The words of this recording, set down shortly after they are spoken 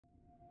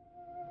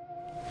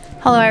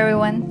Hello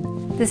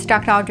everyone, this is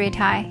Dr. Audrey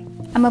Tai.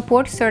 I'm a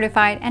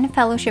board-certified and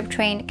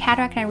fellowship-trained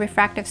cataract and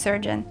refractive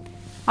surgeon,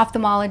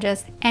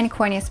 ophthalmologist, and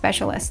cornea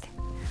specialist.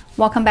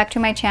 Welcome back to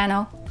my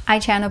channel, Eye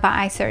Channel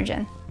by Eye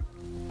Surgeon.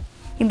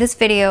 In this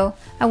video,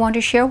 I want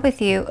to share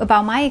with you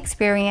about my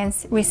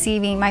experience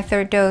receiving my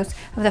third dose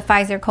of the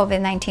Pfizer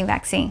COVID-19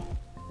 vaccine.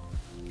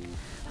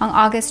 On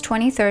August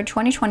 23,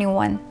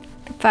 2021,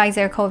 the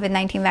Pfizer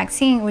COVID-19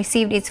 vaccine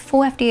received its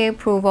full FDA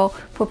approval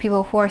for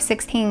people who are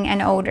 16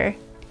 and older,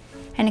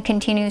 and it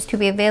continues to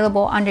be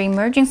available under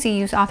emergency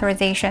use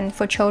authorization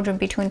for children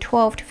between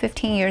 12 to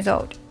 15 years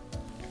old.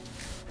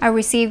 I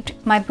received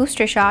my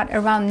booster shot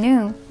around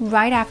noon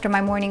right after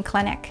my morning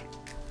clinic.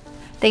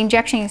 The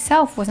injection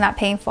itself was not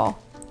painful,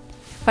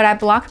 but I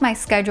blocked my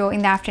schedule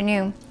in the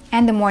afternoon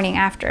and the morning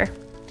after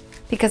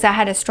because I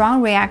had a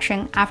strong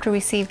reaction after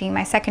receiving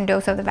my second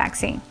dose of the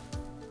vaccine.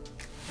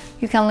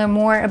 You can learn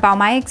more about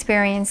my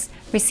experience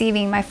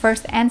receiving my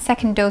first and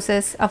second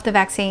doses of the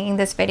vaccine in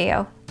this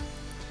video.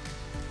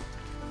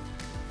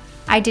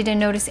 I didn't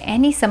notice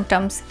any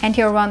symptoms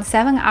until around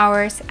 7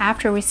 hours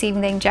after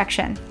receiving the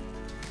injection,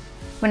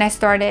 when I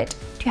started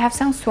to have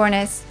some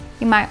soreness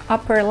in my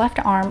upper left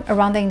arm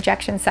around the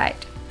injection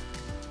site.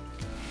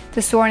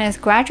 The soreness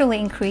gradually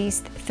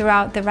increased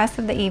throughout the rest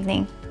of the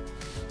evening,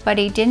 but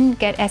it didn't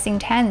get as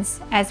intense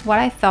as what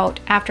I felt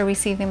after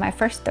receiving my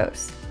first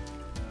dose.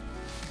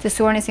 The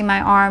soreness in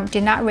my arm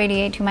did not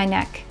radiate to my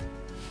neck,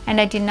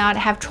 and I did not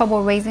have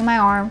trouble raising my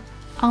arm,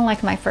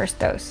 unlike my first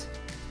dose.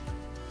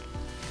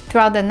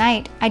 Throughout the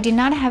night, I did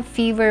not have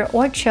fever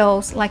or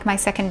chills like my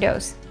second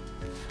dose.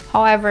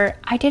 However,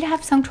 I did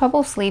have some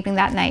trouble sleeping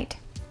that night.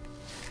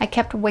 I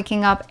kept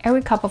waking up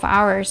every couple of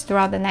hours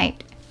throughout the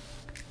night.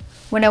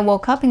 When I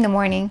woke up in the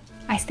morning,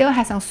 I still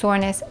had some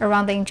soreness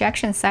around the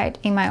injection site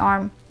in my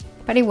arm,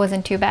 but it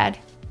wasn't too bad.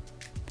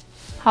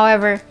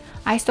 However,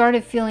 I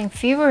started feeling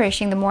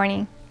feverish in the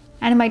morning,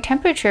 and my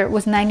temperature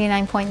was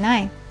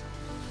 99.9,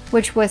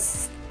 which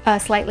was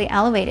slightly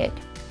elevated.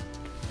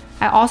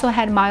 I also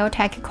had mild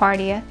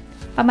tachycardia,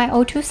 but my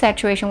O2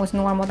 saturation was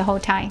normal the whole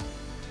time.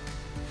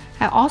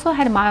 I also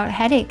had a mild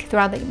headache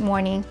throughout the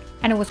morning,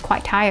 and I was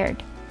quite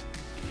tired.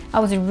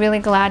 I was really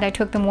glad I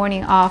took the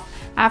morning off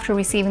after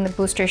receiving the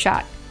booster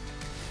shot.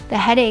 The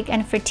headache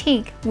and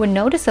fatigue were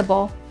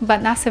noticeable,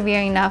 but not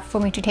severe enough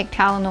for me to take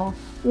Tylenol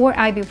or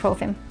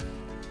ibuprofen.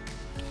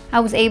 I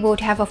was able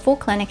to have a full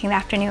clinic in the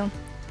afternoon,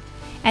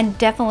 and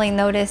definitely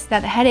noticed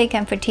that the headache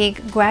and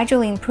fatigue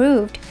gradually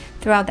improved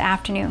throughout the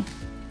afternoon.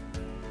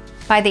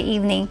 By the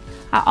evening,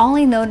 I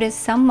only noticed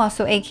some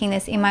muscle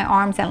achiness in my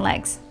arms and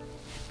legs,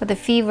 but the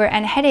fever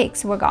and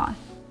headaches were gone.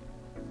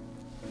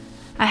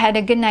 I had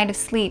a good night of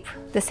sleep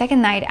the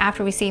second night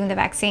after receiving the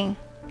vaccine.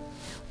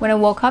 When I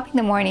woke up in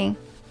the morning,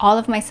 all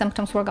of my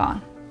symptoms were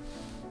gone.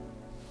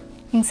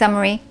 In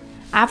summary,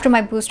 after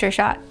my booster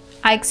shot,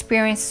 I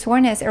experienced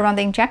soreness around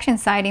the injection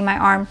site in my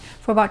arm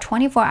for about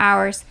 24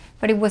 hours,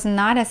 but it was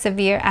not as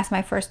severe as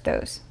my first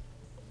dose.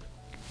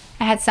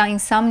 I had some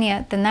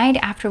insomnia the night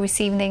after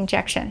receiving the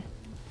injection.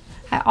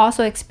 I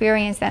also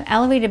experienced an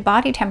elevated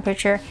body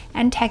temperature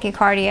and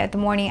tachycardia the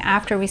morning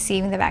after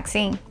receiving the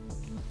vaccine.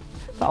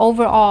 But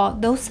overall,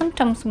 those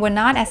symptoms were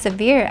not as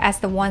severe as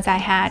the ones I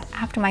had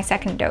after my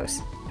second dose.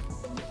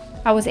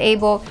 I was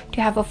able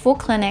to have a full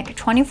clinic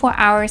 24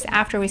 hours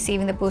after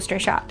receiving the booster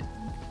shot.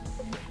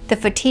 The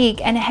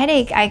fatigue and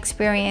headache I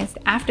experienced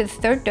after the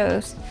third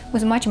dose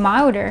was much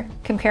milder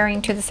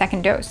comparing to the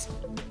second dose.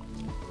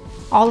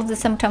 All of the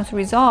symptoms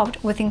resolved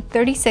within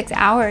 36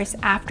 hours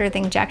after the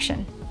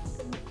injection.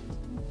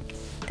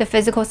 The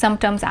physical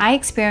symptoms I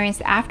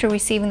experienced after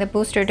receiving the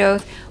booster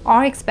dose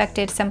are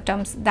expected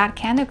symptoms that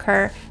can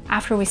occur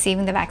after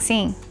receiving the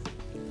vaccine.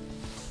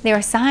 They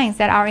are signs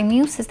that our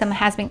immune system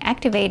has been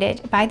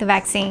activated by the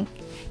vaccine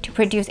to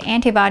produce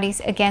antibodies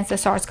against the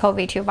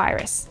SARS-CoV-2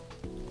 virus.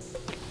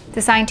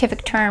 The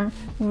scientific term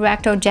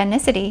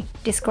reactogenicity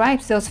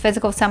describes those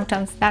physical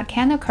symptoms that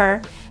can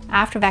occur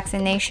after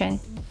vaccination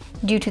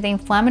due to the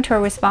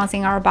inflammatory response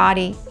in our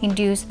body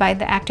induced by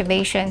the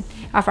activation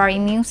of our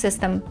immune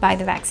system by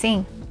the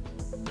vaccine.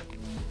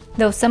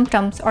 Those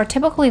symptoms are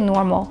typically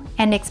normal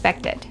and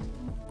expected.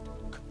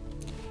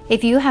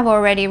 If you have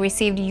already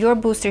received your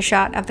booster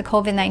shot of the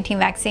COVID-19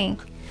 vaccine,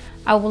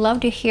 I would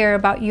love to hear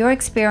about your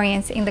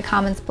experience in the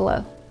comments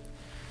below.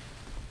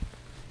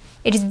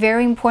 It is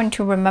very important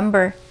to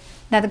remember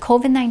that the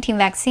COVID-19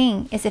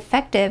 vaccine is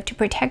effective to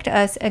protect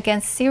us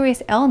against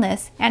serious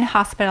illness and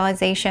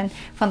hospitalization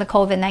from the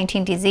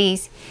COVID-19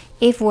 disease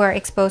if we're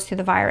exposed to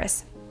the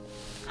virus.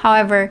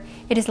 However,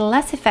 it is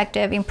less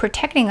effective in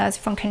protecting us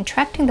from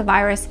contracting the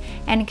virus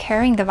and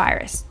carrying the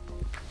virus.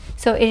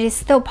 So it is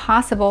still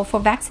possible for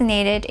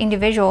vaccinated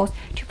individuals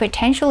to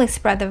potentially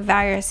spread the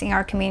virus in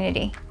our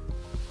community.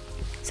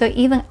 So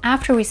even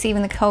after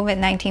receiving the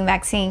COVID-19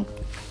 vaccine,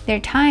 there are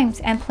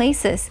times and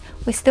places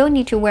we still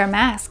need to wear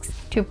masks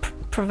to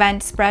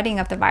prevent spreading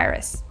of the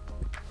virus.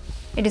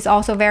 It is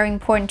also very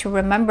important to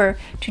remember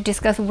to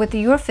discuss with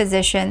your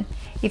physician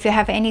if you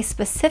have any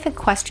specific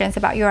questions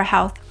about your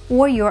health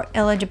or your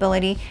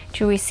eligibility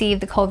to receive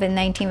the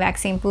COVID-19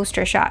 vaccine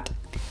booster shot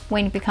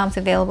when it becomes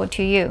available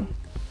to you.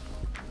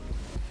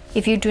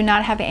 If you do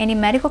not have any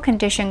medical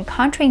condition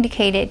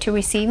contraindicated to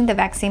receiving the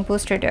vaccine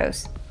booster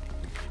dose,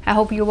 I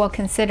hope you will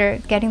consider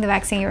getting the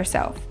vaccine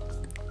yourself.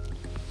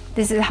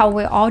 This is how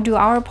we all do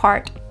our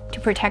part to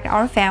protect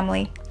our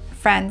family,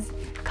 friends,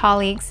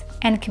 colleagues,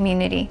 and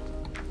community.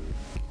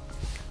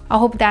 I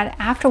hope that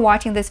after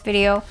watching this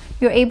video,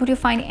 you're able to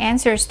find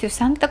answers to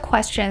some of the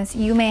questions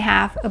you may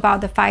have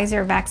about the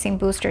Pfizer vaccine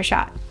booster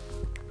shot.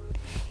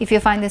 If you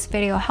find this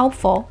video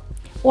helpful,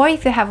 or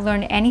if you have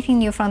learned anything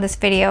new from this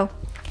video,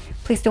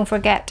 please don't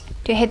forget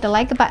to hit the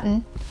like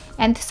button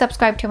and to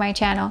subscribe to my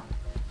channel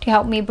to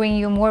help me bring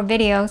you more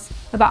videos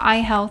about eye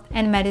health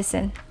and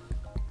medicine.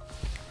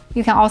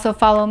 You can also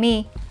follow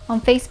me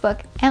on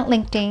Facebook and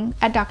LinkedIn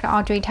at Dr.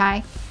 Audrey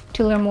Tai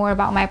to learn more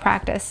about my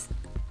practice.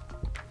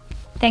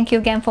 Thank you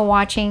again for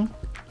watching,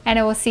 and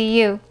I will see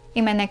you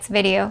in my next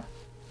video.